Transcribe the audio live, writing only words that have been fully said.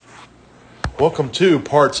Welcome to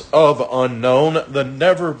Parts of Unknown, the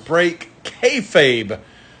Never Break Kayfabe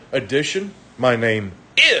edition. My name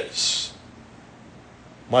is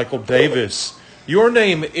Michael Davis. Your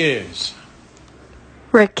name is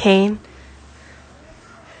Rick Kane.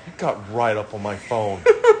 You got right up on my phone.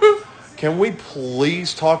 Can we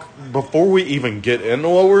please talk before we even get into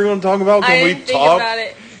what we're going to talk about? I didn't think about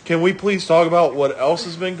it. Can we please talk about what else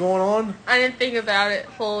has been going on? I didn't think about it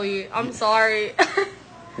fully. I'm sorry.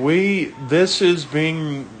 This is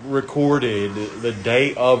being recorded the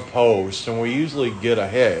day of post, and we usually get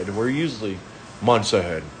ahead. We're usually months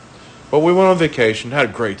ahead. But we went on vacation, had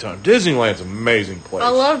a great time. Disneyland's an amazing place. I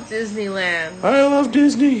love Disneyland. I love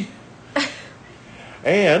Disney.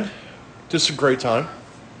 And just a great time.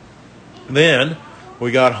 Then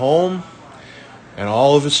we got home, and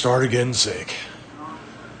all of us started getting sick.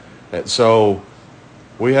 And so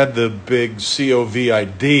we had the big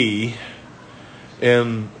COVID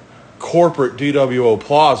in corporate DWO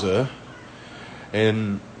Plaza,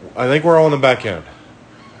 and I think we're on the back end.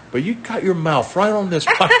 But you got your mouth right on this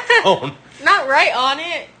microphone. Not right on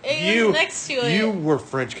it. It was next to it. You were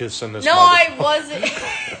French kissing this No, microphone. I wasn't.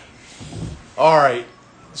 All right,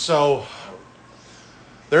 so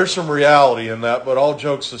there's some reality in that, but all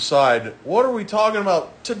jokes aside, what are we talking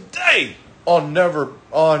about today on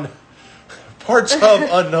Parts of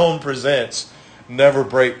Unknown presents Never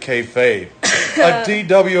Break Kayfabe, a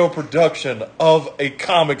DWO production of a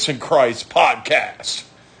Comics and Christ podcast.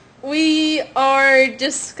 We are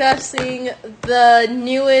discussing the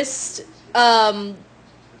newest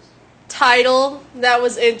title that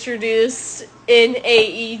was introduced in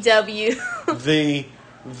AEW.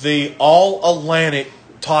 The All-Atlantic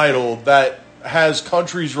title that has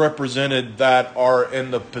countries represented that are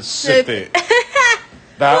in the Pacific.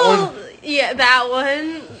 That one? Yeah, that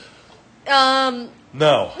one.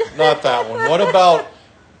 No, not that one. What about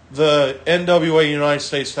the NWA United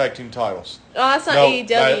States Tag Team titles? Oh, that's not No,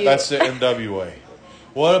 AEW. that's the NWA.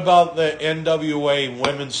 What about the NWA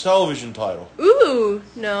Women's Television title? Ooh,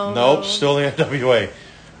 no. Nope, still the NWA.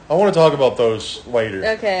 I want to talk about those later.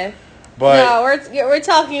 Okay. But No, we're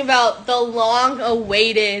talking about the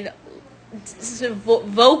long-awaited,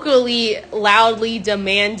 vocally, loudly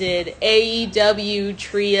demanded AEW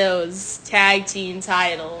Trios tag team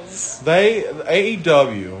titles.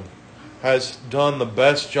 AEW has done the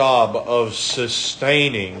best job of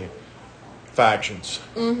sustaining factions.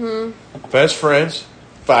 Mm-hmm. Best Friends,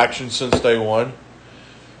 faction since day one.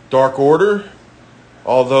 Dark Order,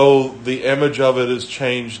 although the image of it has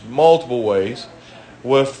changed multiple ways,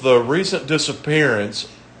 with the recent disappearance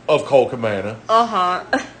of Colt Cabana. Uh-huh.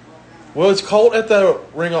 Was Colt at the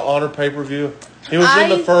Ring of Honor pay-per-view? He was in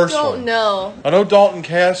the first one. I don't know. I know Dalton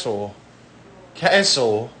Castle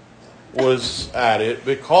was at it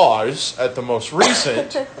because at the most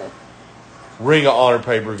recent Ring of Honor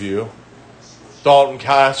pay-per-view, Dalton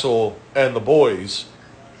Castle and the boys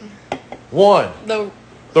won the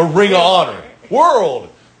Ring of Honor World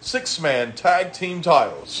 6-man tag team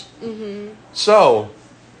titles. Mm-hmm. So,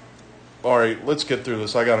 all right, let's get through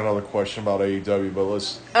this. I got another question about AEW, but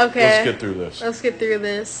let's get through this. Let's get through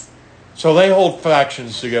this. So they hold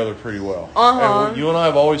factions together pretty well. Uh-huh. And you and I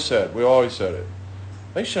have always said it.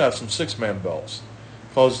 They should have some 6-man belts.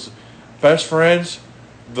 Because Best Friends,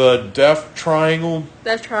 the Death Triangle,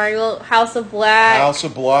 House of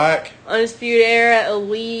Black, Undisputed Era,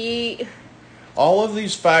 Elite. All of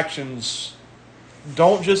these factions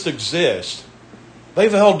don't just exist.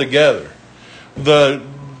 They've held together. The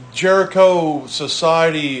Jericho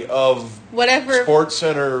Society of Sports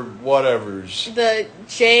Center whatevers.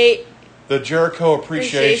 The Jericho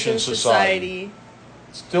Appreciation Society.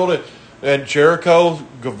 And Jericho,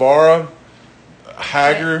 Guevara,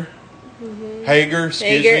 Hager,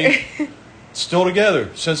 still together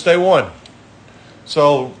since day one.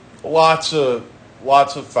 So lots of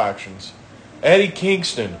factions. Eddie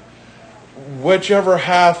Kingston, whichever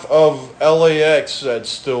half of LAX that's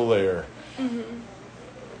still there. Mm-hmm.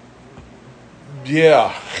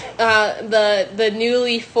 Yeah. The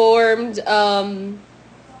newly formed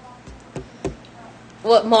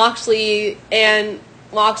Moxley and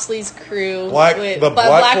Moxley's crew,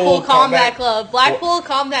 Blackpool Combat Club. Blackpool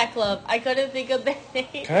Combat Club. I couldn't think of their name.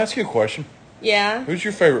 Can I ask you a question? Yeah. Who's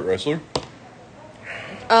your favorite wrestler?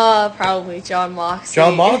 Probably Jon Moxley.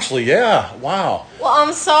 Jon Moxley, yeah. Wow. Well,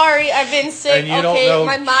 I'm sorry. I've been sick. And you don't know...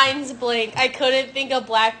 my mind's blank. I couldn't think of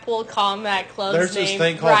Blackpool Combat Club's There's name this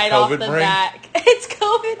thing called right COVID off the brain. back. It's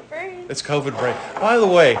COVID brain. It's COVID brain. By the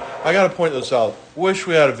way, I got to point this out. Wish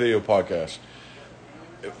we had a video podcast.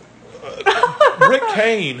 Rick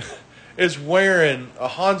Kane is wearing a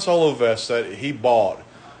Han Solo vest that he bought.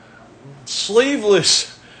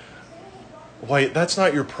 Sleeveless Wait, that's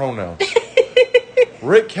not your pronoun.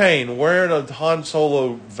 Rick Kane wearing a Han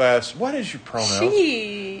Solo vest. What is your pronoun?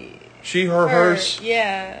 She, her, hers?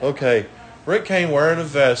 Yeah. Okay. Rick Kane wearing a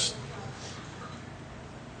vest.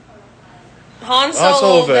 Han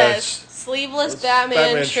Solo vest. Sleeveless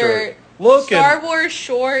Batman shirt. Star Wars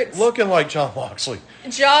shorts. Looking like Jon Moxley.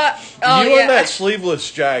 In that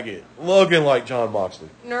sleeveless jacket. Looking like Jon Moxley.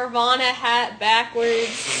 Nirvana hat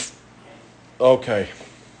backwards. Okay.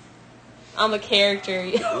 I'm a character.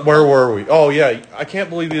 Where were we? Oh, yeah. I can't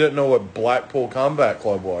believe you didn't know what Blackpool Combat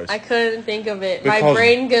Club was. I couldn't think of it. My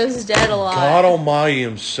brain goes dead a lot. God Almighty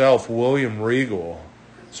himself, William Regal,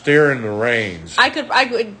 steering the reins. I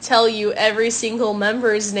could tell you every single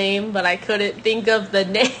member's name, but I couldn't think of the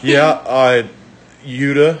name. Yeah,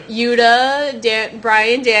 Yuta,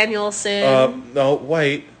 Bryan Danielson. No,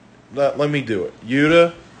 wait. Let me do it.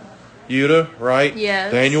 Yuta, right?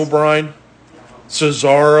 Yes. Daniel Bryan.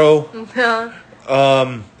 Cesaro,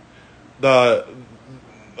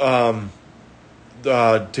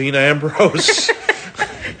 Dean Ambrose.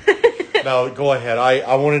 No, go ahead.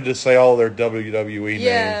 I wanted to say all their WWE names.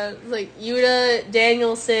 Yeah, like Yuta,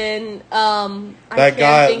 Danielson. That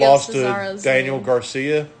guy lost to Daniel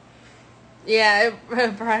Garcia. Yeah,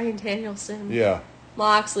 Bryan Danielson. Yeah.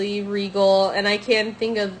 Moxley, Regal, and I can't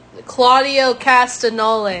think of Claudio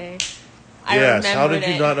Castagnoli. Yes, how did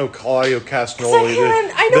you not know Claudio Castagnoli?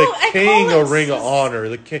 The king of Ring of Honor,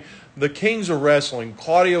 the kings of wrestling,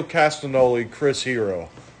 Claudio Castagnoli, Chris Hero,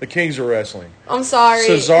 the kings of wrestling. I'm sorry.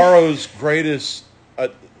 Cesaro's greatest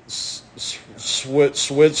Swiss.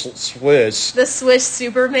 The Swiss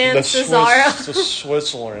Superman, Cesaro. The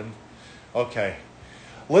Switzerland. Okay.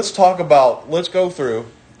 Let's go through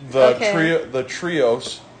the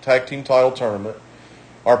trios tag team title tournament,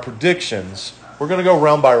 our predictions. We're going to go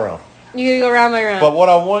round by round. You gotta go round by round. But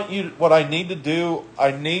what I need to do,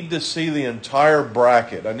 I need to see the entire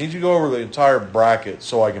bracket. I need you to go over the entire bracket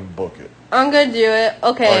so I can book it. I'm gonna do it.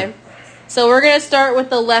 Okay. Right. So we're gonna start with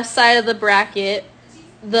the left side of the bracket.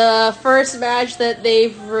 The first match that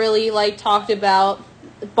they've really talked about,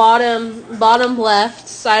 bottom left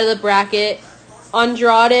side of the bracket,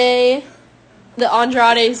 Andrade's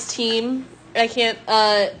team.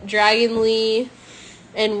 Dragon Lee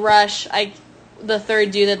and Rush. The third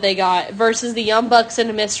dude that they got, versus the Young Bucks and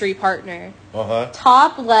a mystery partner. Uh-huh.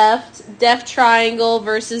 Top left, Death Triangle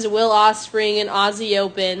versus Will Ospreay and Aussie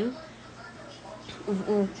Open.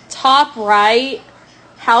 Top right,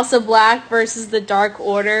 House of Black versus the Dark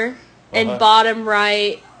Order. And bottom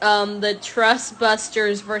right, the Trust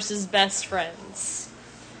Busters versus Best Friends.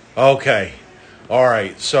 Okay. All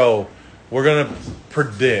right. So we're gonna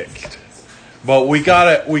predict, but we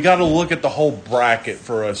gotta look at the whole bracket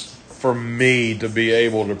for me to be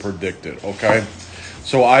able to predict it, okay?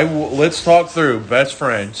 So let's talk through Best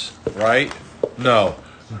Friends, right? No.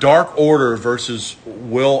 Dark Order versus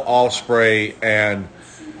Will Ospreay and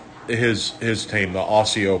his team, the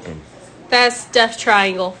Aussie Open. That's Death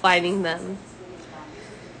Triangle fighting them.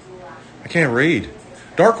 I can't read.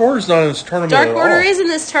 Dark Order's not in this tournament at all. Dark Order is in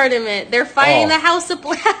this tournament. They're fighting the House of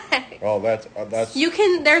Black. Oh, that's.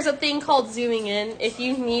 There's a thing called zooming in. If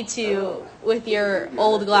you need to, with your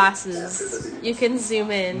old glasses, you can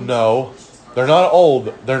zoom in. No, they're not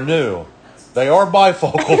old. They're new. They are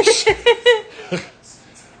bifocals.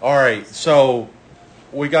 All right, so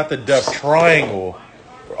we got the Death Triangle.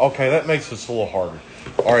 Okay, that makes this a little harder.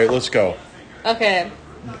 All right, let's go. Okay.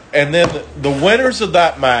 And then the winners of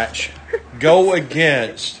that match go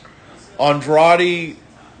against Andrade,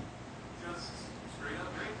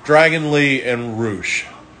 Dragon Lee, and Rush.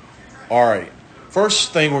 All right.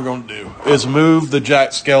 First thing we're going to do is move the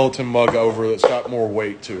Jack Skeleton mug over that's got more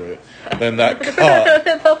weight to it than that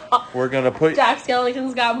cup. We're going to put... Jack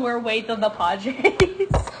Skeleton's got more weight than the Padres.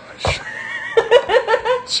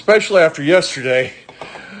 Especially after yesterday.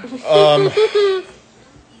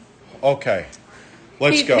 Okay.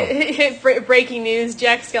 Let's go. Breaking news,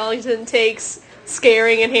 Jack Skeleton takes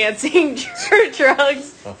scaring-enhancing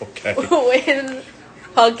drugs. Okay. Win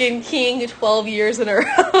Pumpkin King 12 years in a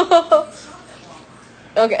row.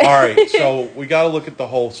 Okay. All right, so we got to look at the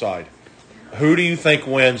whole side. Who do you think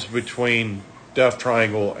wins between Death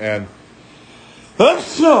Triangle and... Between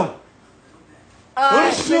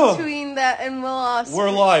that and Will Ospreay.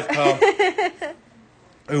 We're live, pal.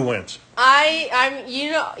 Who wins?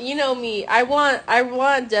 You know me. I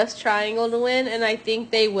want Death Triangle to win, and I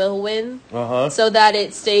think they will win. So that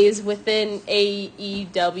it stays within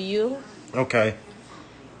AEW. Okay.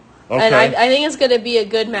 And I think it's going to be a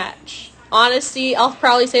good match. Honestly, I'll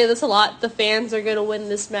probably say this a lot. The fans are going to win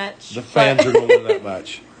this match. The fans are going to win that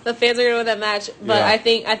match. The fans are gonna win that match, but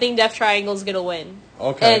Yeah. I think Death Triangle's gonna win.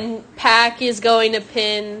 Okay. And Pac is going to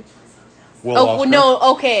pin. Will Oh Ospreay? no,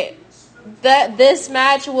 okay. This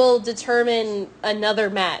match will determine another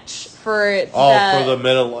match for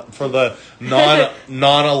For the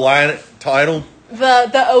non-Atlantic title,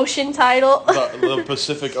 the Ocean title. the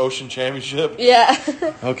Pacific Ocean Championship. Yeah.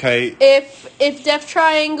 Okay. If Death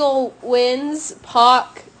Triangle wins,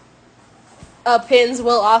 Pac pins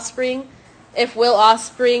Will Ospreay. If Will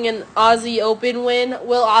Ospreay and Aussie Open win,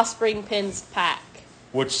 Will Ospreay pins Pac.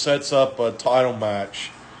 Which sets up a title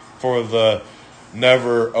match for the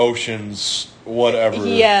Never Oceans whatever.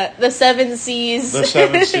 Yeah, the Seven Seas. The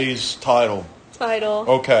Seven Seas title.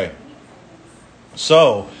 Okay.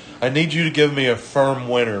 So, I need you to give me a firm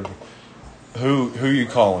winner. Who you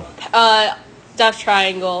calling? Death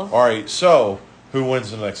Triangle. All right. So, who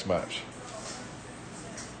wins the next match?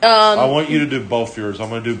 I want you to do both yours. I'm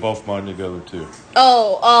going to do both mine together too.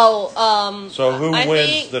 So who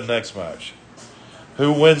wins the next match?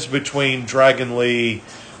 Who wins between Dragon Lee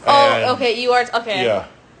and... okay, you are... Okay. Yeah.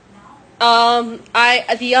 The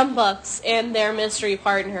Young Bucks and their mystery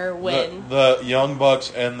partner win. The Young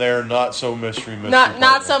Bucks and their not so mystery Not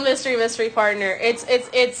partner. so mystery partner.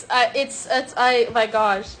 My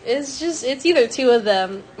gosh. It's either two of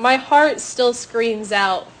them. My heart still screams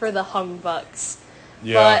out for the Hung Bucks.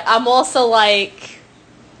 Yeah. But I'm also like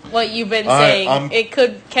what you've been saying.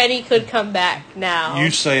 Kenny could come back now. You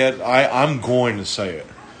say it. I'm going to say it.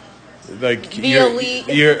 Like the Elite.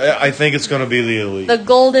 I think it's going to be the Elite. The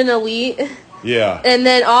Golden Elite. Yeah. And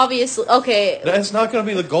then obviously, okay. It's not going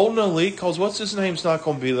to be the Golden Elite because what's his name's not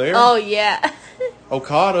going to be there. Oh yeah.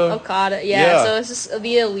 Okada. Yeah. So it's just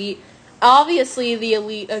the Elite. Obviously, the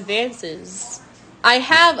Elite advances. I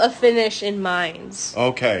have a finish in mind.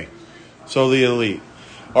 Okay. So the Elite.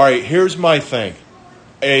 All right, here's my thing.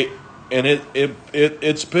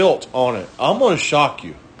 It's built on it. I'm going to shock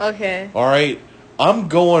you. Okay. All right. I'm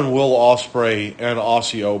going Will Ospreay and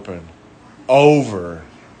Aussie Open over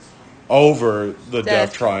the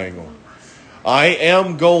Death Triangle. I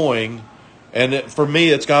am going, and for me,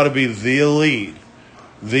 it's got to be the Elite.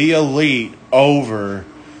 The Elite over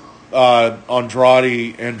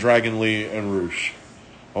Andrade and Dragon Lee and Rush.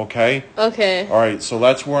 Okay? Okay. All right, so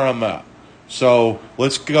that's where I'm at. So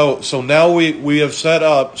let's go. So now we have set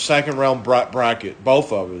up second round bracket,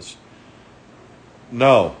 both of us.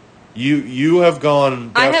 No, you have gone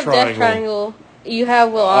Death I have Triangle. Death Triangle. You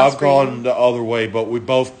have Will Ospreay. I've gone the other way, but we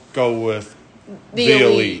both go with the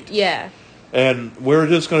Elite. Yeah. And we're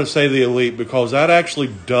just going to say the Elite because that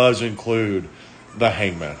actually does include the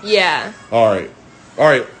Hangman. Yeah. All right.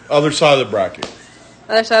 Other side of the bracket.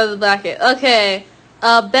 Okay.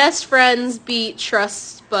 Best Friends beat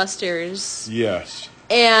Trust Busters. Yes.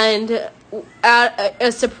 And at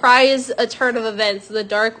a turn of events, the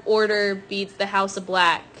Dark Order beats the House of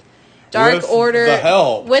Black. With the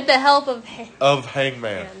help of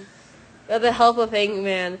Hangman. With the help of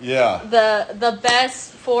Hangman. Yeah. The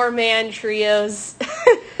best 4-man trios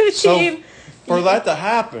So team. for that to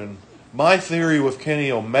happen, my theory with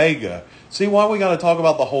Kenny Omega. See why we got to talk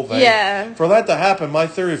about the whole thing? Yeah. For that to happen, my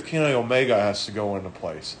theory of Kenny Omega has to go into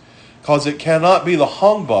place. Because it cannot be the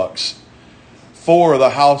Hung Bucks for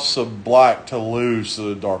the House of Black to lose to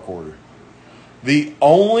the Dark Order. The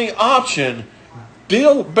only option,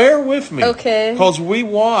 bear with me. Okay. Because we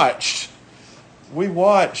watched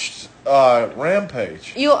Rampage.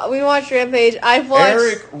 We watched Rampage. I've watched...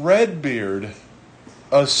 Eric Redbeard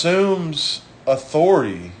assumes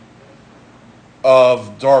authority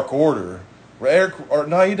of Dark Order.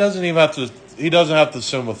 He doesn't have to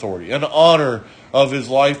assume authority. In honor of his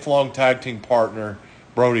lifelong tag team partner,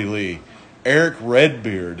 Brody Lee, Eric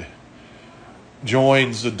Redbeard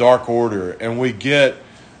joins the Dark Order, and we get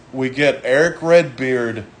Eric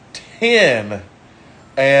Redbeard 10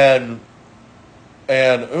 and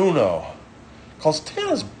Uno. Because 10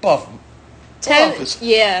 is buff. 10,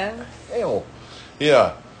 yeah. Hell.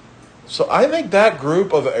 Yeah. So I think that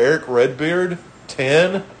group of Eric Redbeard,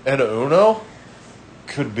 10, and Uno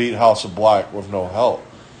could beat House of Black with no help.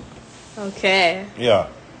 Okay. Yeah.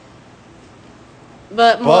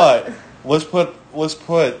 But let's put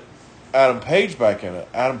Adam Page back in it.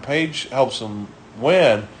 Adam Page helps him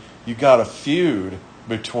win. You got a feud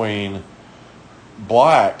between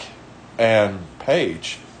Black and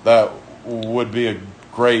Page. That would be a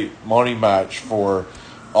great money match for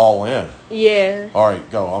All In. Yeah. All right,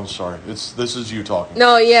 go. I'm sorry. This is you talking.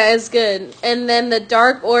 No, yeah, it's good. And then the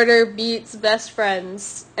Dark Order beats Best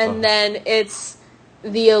Friends, and then it's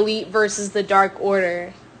the Elite versus the Dark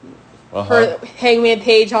Order for Hangman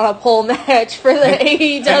Page on a pole match for the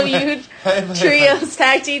AEW Trios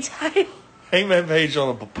Tag Team title. Hangman Page on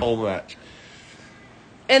a pole match.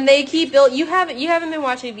 And they keep build. You haven't been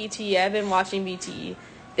watching BTE. I've been watching BTE.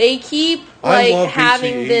 They keep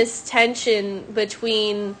having BTE. this tension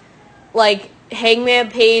between Hangman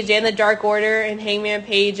Page and the Dark Order and Hangman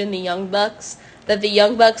Page and the Young Bucks. That the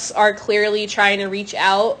Young Bucks are clearly trying to reach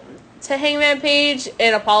out to Hangman Page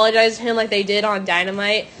and apologize to him like they did on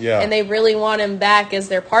Dynamite. Yeah. And they really want him back as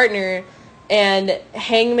their partner. And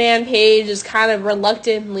Hangman Page is kind of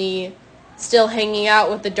reluctantly still hanging out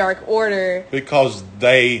with the Dark Order. Because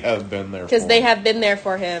they have been there for him. Because they have been there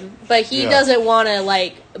for him. But he doesn't want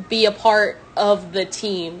to, be a part of the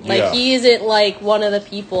team. He isn't, one of the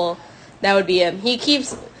people that would be him. He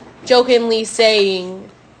keeps jokingly saying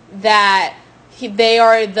that they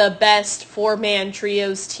are the best four-man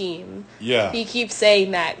trios team. Yeah. He keeps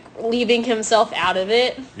saying that, leaving himself out of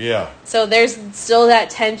it. Yeah. So there's still that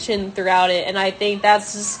tension throughout it, and I think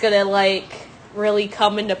that's just going to, really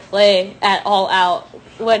come into play at All Out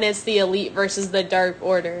when it's the Elite versus the Dark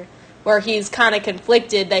Order, where he's kind of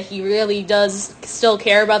conflicted that he really does still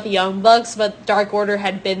care about the Young Bucks, but Dark Order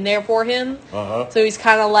had been there for him. Uh-huh. So he's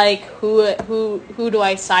kind of like, who do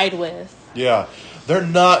I side with? Yeah. They're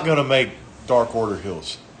not going to make Dark Order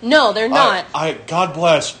heels. No, they're not. God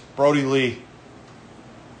bless Brody Lee.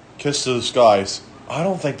 Kiss to the skies. I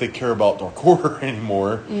don't think they care about Dark Order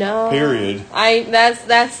anymore. No. Period.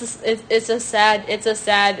 It's a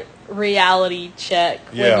sad reality check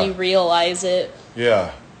when you realize it.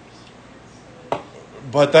 Yeah.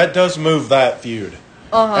 But that does move that feud.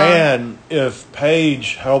 Uh-huh. And if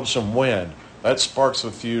Paige helps him win, that sparks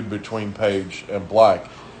a feud between Paige and Black.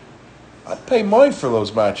 I'd pay money for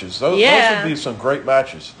those matches. Those would be some great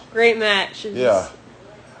matches. Great matches. Yeah.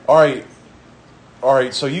 All right.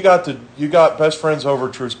 So you got Best Friends over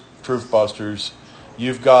Truth Busters.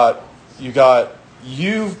 You've got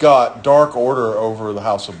Dark Order over the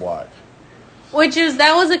House of Black.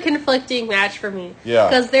 That was a conflicting match for me. Yeah.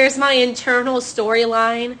 Because there's my internal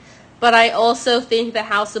storyline, but I also think the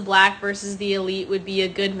House of Black versus the Elite would be a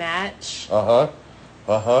good match.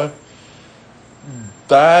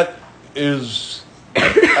 That is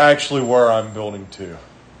actually where I'm building to.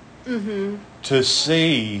 Mm-hmm. To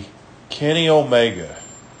see Kenny Omega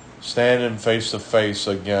standing face to face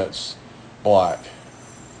against Black,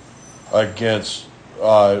 against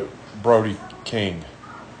Brody King,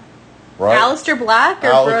 right? Aleister Black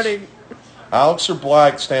or Brody? Aleister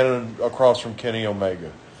Black standing across from Kenny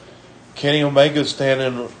Omega. Kenny Omega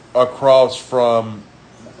standing across from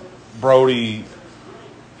Brody.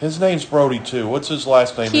 His name's Brody too. What's his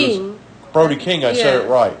last name? King. Brody King. I said it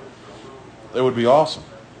right. It would be awesome.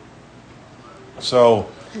 So.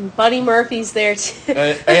 And Buddy Murphy's there too.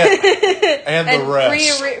 And the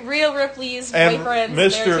rest. Rhea Ripley's and boyfriend.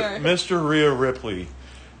 Mr. Rhea Ripley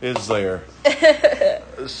is there.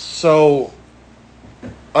 So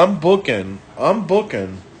I'm booking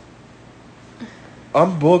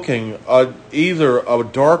either a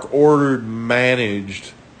Dark Order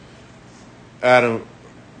managed Adam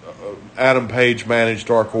Page managed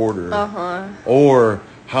Dark Order, or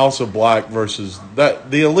House of Black versus that.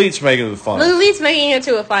 The Elite's making it to the finals. The Elite's making it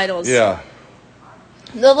to a finals. Yeah.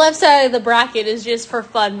 The left side of the bracket is just for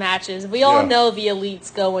fun matches. We all know the Elite's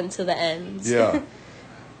going to the ends. Yeah.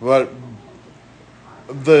 But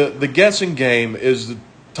the guessing game is the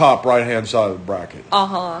top right hand side of the bracket.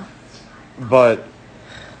 But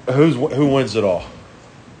who wins it all?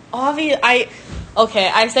 I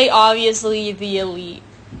say obviously the Elite,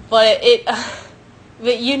 but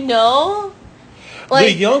the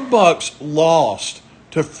Young Bucks lost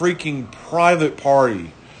to freaking Private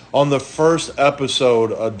Party on the first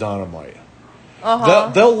episode of Dynamite.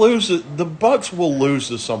 They'll lose it. The Bucks will lose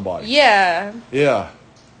to somebody. Yeah. Yeah.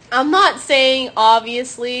 I'm not saying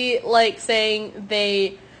obviously saying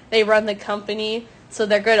they run the company so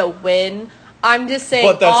they're gonna win. I'm just saying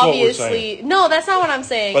but that's obviously. What we're saying. No, that's not what I'm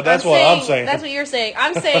saying. But that's I'm saying. That's what you're saying.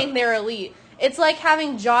 I'm saying they're elite. It's like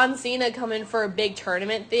having John Cena come in for a big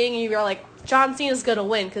tournament thing, and you're like, John Cena's gonna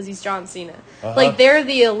win because he's John Cena. They're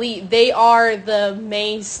the elite. They are the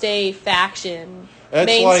mainstay faction.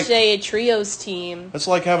 Mainstay trios team. It's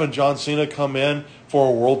like having John Cena come in for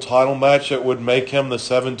a world title match that would make him the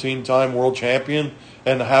 17-time world champion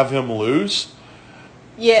and have him lose.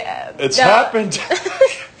 Yeah, it's happened.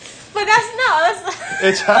 But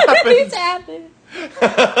it's happened. It's happened.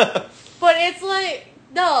 But it's like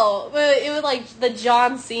but it was like the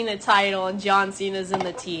John Cena title, and John Cena's in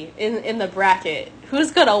the team in the bracket.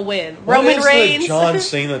 Who's gonna win? Roman Reigns. John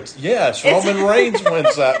Cena. Yes, Roman Reigns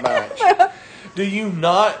wins that match. Do you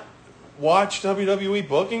not watch WWE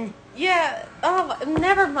booking? Yeah. Oh,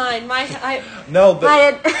 never mind. All right. No.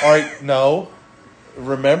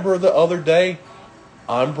 remember the other day,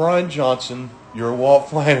 I'm Brian Johnson, you're Walt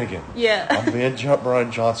Flanagan. Yeah. I'm being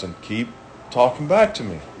Brian Johnson. Keep talking back to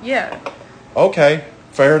me. Yeah. Okay,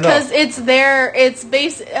 fair enough. Because their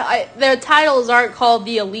titles aren't called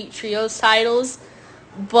the Elite Trios titles,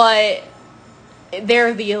 but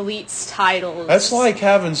they're the Elite's titles. That's like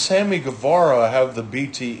having Sammy Guevara have the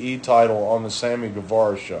BTE title on the Sammy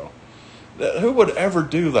Guevara show. Who would ever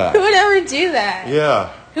do that? Who would ever do that?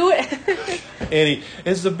 Yeah. Who would...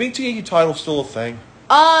 Is the BTE title still a thing?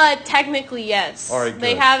 Technically, yes. All right, good.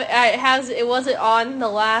 They have, it wasn't on the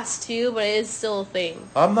last two, but it is still a thing.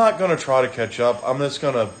 I'm not going to try to catch up. I'm just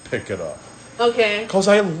going to pick it up. Okay. Because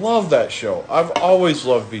I love that show. I've always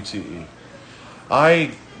loved BTE.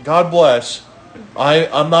 God bless,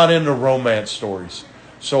 I'm not into romance stories.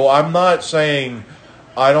 So I'm not saying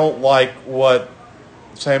I don't like what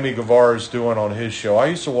Sammy Guevara is doing on his show. I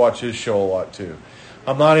used to watch his show a lot too.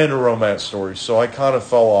 I'm not into romance stories, so I kind of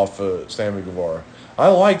fell off of Sammy Guevara. I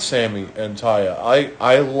like Sammy and Taya.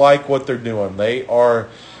 I like what they're doing. They are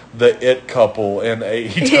the it couple in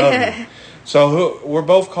AEW. Yeah. So we're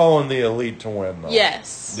both calling the Elite to win, though.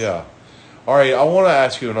 Yes. Yeah. All right, I want to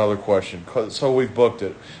ask you another question, so we've booked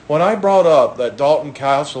it. When I brought up that Dalton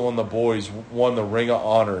Castle and the boys won the Ring of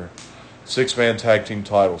Honor 6-man tag team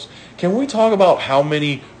titles, can we talk about how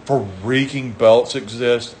many freaking belts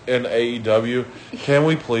exist in AEW? Can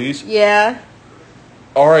we please? Yeah.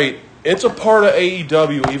 All right, it's a part of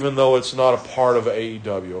AEW even though it's not a part of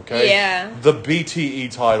AEW, okay? Yeah. The BTE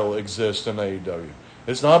title exists in AEW.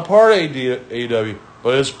 It's not part of AEW,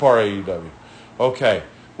 but it's part of AEW. Okay,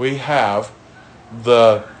 we have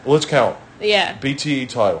let's count. Yeah. BTE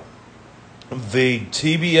title, the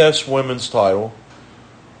TBS women's title,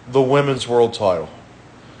 the women's world title,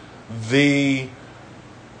 the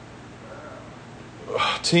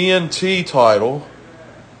TNT title,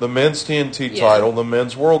 the men's TNT title, the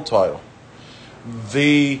men's world title,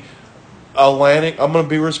 the Atlantic, I'm going to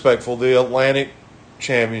be respectful, the Atlantic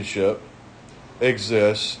Championship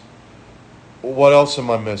exists. What else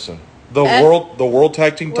am I missing? The world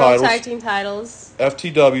tag team titles. World tag team titles.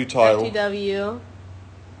 FTW title. FTW.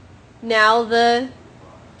 Now the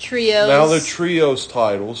trios. Now the trios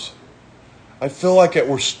titles. I feel like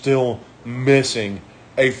we're still missing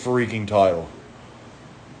a freaking title.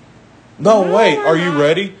 No, wait. Are you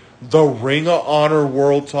ready? The Ring of Honor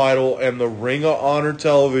world title and the Ring of Honor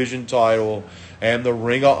television title and the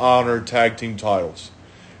Ring of Honor tag team titles.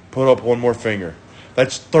 Put up one more finger.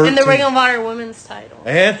 That's 13. And the Ring of Honor women's title.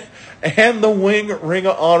 And the Ring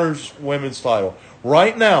of Honor's women's title.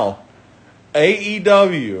 Right now,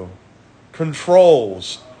 AEW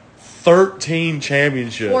controls 13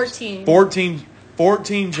 championships.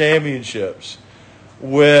 14 championships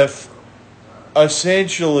with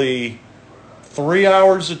essentially 3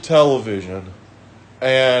 hours of television.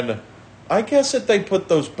 And I guess that they put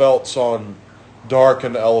those belts on Dark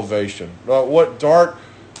and Elevation. What Dark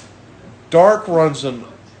runs in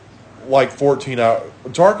like 14 hours.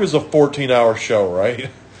 Dark is a 14-hour show, right?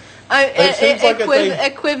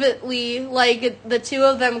 Equivalently, like the two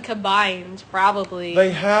of them combined, probably. They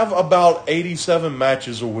have about 87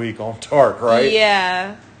 matches a week on Dark, right?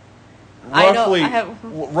 Yeah.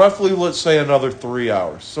 Roughly, let's say another 3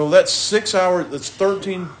 hours. So that's 6 hours. That's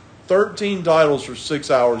 13 titles for 6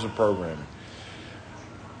 hours of programming.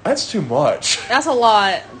 That's too much. That's a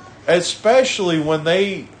lot. Especially when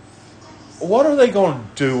what are they going to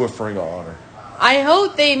do with Ring of Honor? I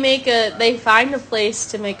hope they find a place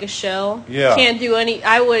to make a show. Yeah. Can't do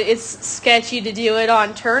it's sketchy to do it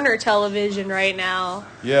on Turner Television right now.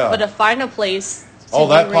 Yeah. But to find a place to Oh,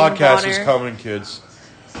 that do Ring of podcast is Honor. coming, kids.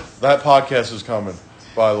 That podcast is coming,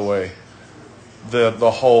 by the way.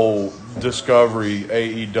 The whole Discovery,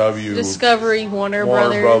 AEW. Discovery, Warner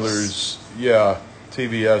Brothers. Yeah,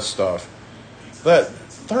 TBS stuff. That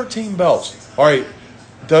 13 belts. All right,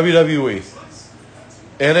 WWE.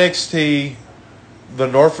 NXT, the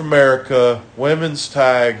North America Women's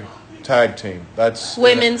Tag Team. That's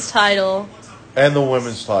Women's title. And the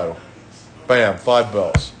women's title. Bam, 5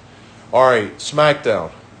 belts. All right,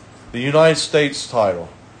 SmackDown. The United States title.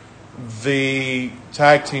 The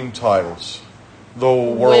tag team titles. The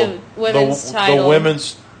women's title. The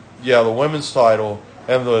women's title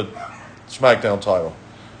and the SmackDown title.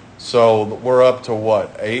 So we're up to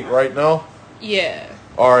what, 8 right now? Yeah.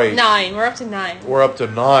 All right. 9. We're up to 9. We're up to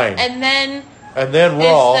 9. And then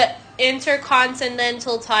Raw. It's the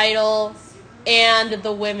Intercontinental title and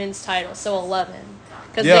the women's title, so 11.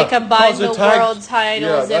 Because they combine the world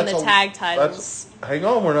titles and the tag titles. Hang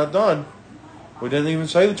on, we're not done. We didn't even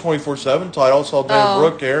say the 24/7 title. I saw Dan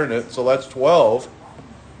Brooke carrying it, so that's 12.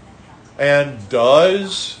 And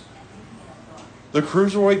does The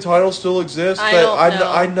Cruiserweight title still exists? I don't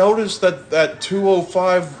know. I noticed that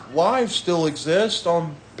 205 Live still exists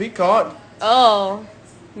on Peacock. Oh,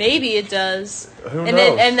 maybe it does. Who and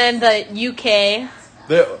knows? Then the UK.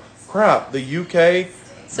 The UK.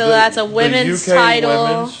 So that's a women's UK title,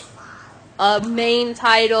 women's. a main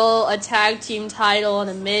title, a tag team title, and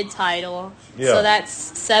a mid title. Yeah. So that's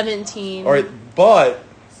 17. All right, but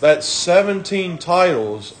that's 17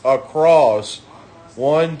 titles across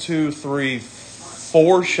 1, 2, 3,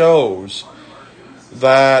 4 shows.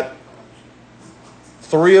 That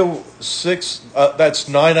 3 of 6. That's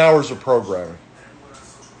 9 hours of programming.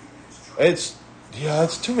 It's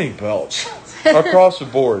too many belts across the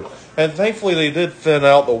board. And thankfully, they did thin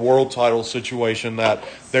out the world title situation. That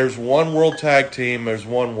there's one world tag team, there's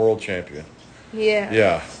one world champion. Yeah.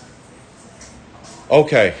 Yeah.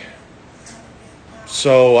 Okay.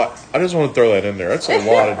 So I just want to throw that in there. That's a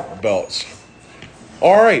lot of belts.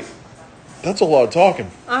 All right. That's a lot of talking.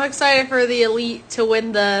 I'm excited for the Elite to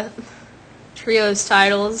win the trios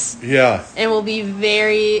titles. Yeah. And we'll be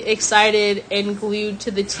very excited and glued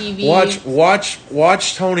to the TV.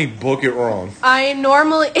 Watch Tony book it wrong. I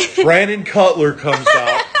normally Brandon Cutler comes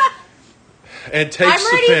out and takes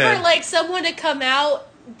the pin. I'm ready for someone to come out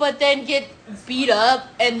but then get beat up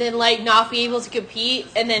and then not be able to compete,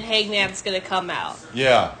 and then Hangman's gonna come out.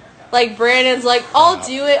 Yeah. Brandon's I'll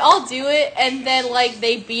do it, and then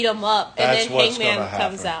they beat him up, and That's then what's Hangman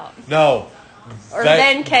comes out. No. Or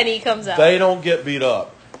then Kenny comes out. They don't get beat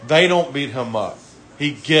up. They don't beat him up.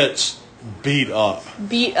 He gets beat up.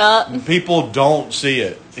 Beat up? People don't see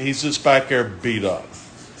it. He's just back there beat up.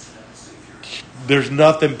 There's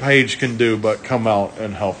nothing Paige can do but come out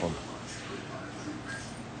and help him.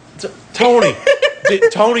 Tony.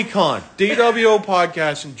 Tony Khan. DWO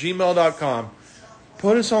Podcast and gmail.com.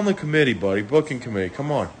 Put us on the committee, buddy. Booking committee.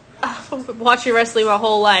 Come on. I've been watching wrestling my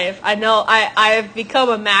whole life. I know I have become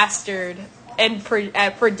a master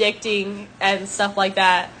at predicting and stuff like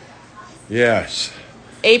that. Yes.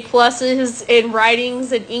 A+ in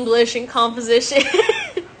writings and English and composition.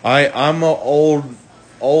 I'm a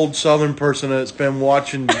old Southern person that's been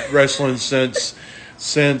watching wrestling since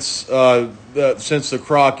the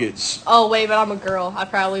Crockett's. Oh wait, but I'm a girl. I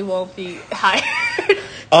probably won't be hired.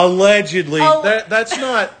 Allegedly, that's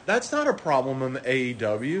not a problem in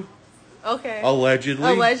AEW. Okay.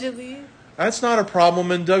 Allegedly. That's not a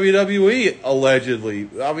problem in WWE. Allegedly,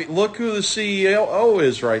 I mean, look who the CEO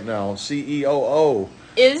is right now. CEOO.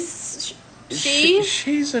 Is she?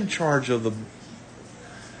 She's in charge of the.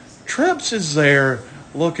 Trips is there,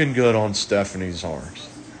 looking good on Stephanie's arms.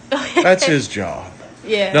 That's his job.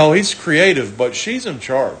 Yeah. No, he's creative, but she's in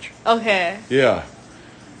charge. Okay. Yeah.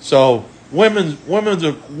 So women's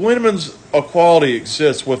equality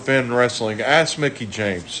exists within wrestling. Ask Mickie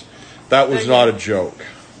James. That was not a joke.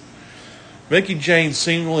 Mickie James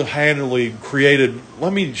single-handedly created,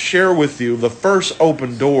 let me share with you, the first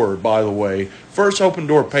Open Door, by the way, first Open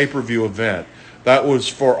Door pay-per-view event that was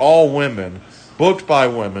for all women, booked by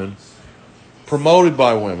women, promoted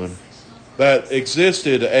by women, that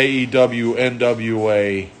existed AEW,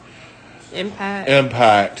 NWA,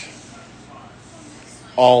 Impact,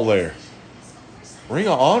 all there. Ring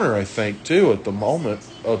of Honor, I think, too, at the moment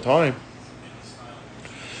of time.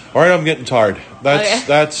 All right, I'm getting tired.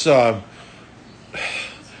 That's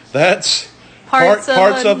Parts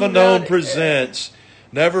of Unknown presents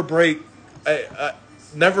Never Break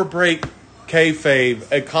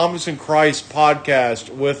Kayfabe, a Comics in Christ podcast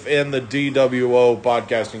within the DWO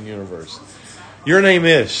podcasting universe. Your name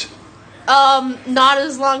is? Not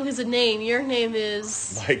as long as a name. Your name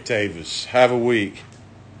is? Mike Davis. Have a week.